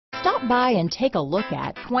Stop by and take a look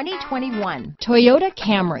at 2021 Toyota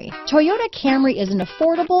Camry. Toyota Camry is an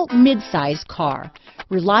affordable mid-size car,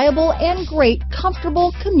 reliable and great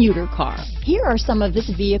comfortable commuter car. Here are some of this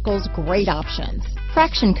vehicle's great options: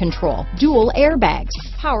 traction control, dual airbags,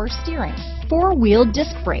 power steering, four-wheel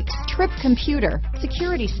disc brakes, trip computer,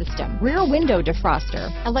 security system, rear window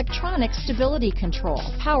defroster, electronic stability control,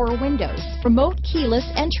 power windows, remote keyless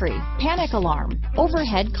entry, panic alarm,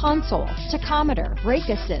 overhead console, tachometer, brake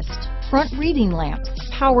assist, front reading lamps,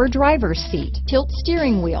 power driver's seat, tilt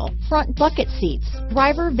steering wheel, front bucket seats,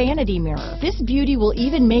 driver vanity mirror. This beauty will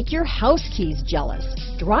even make your house keys jealous.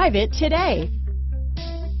 Drive it today.